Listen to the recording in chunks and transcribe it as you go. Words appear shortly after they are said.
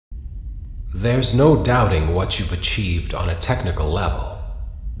There's no doubting what you've achieved on a technical level.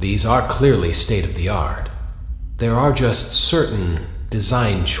 These are clearly state-of-the-art. There are just certain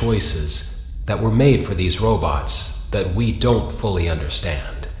design choices that were made for these robots that we don't fully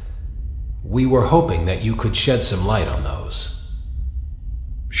understand. We were hoping that you could shed some light on those.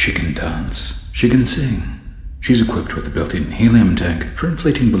 She can dance. She can sing. She's equipped with a built-in helium tank for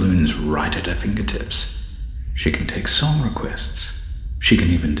inflating balloons right at her fingertips. She can take song requests. She can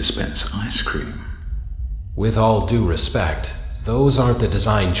even dispense ice cream. With all due respect, those aren't the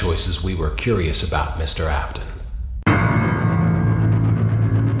design choices we were curious about, Mr. Afton.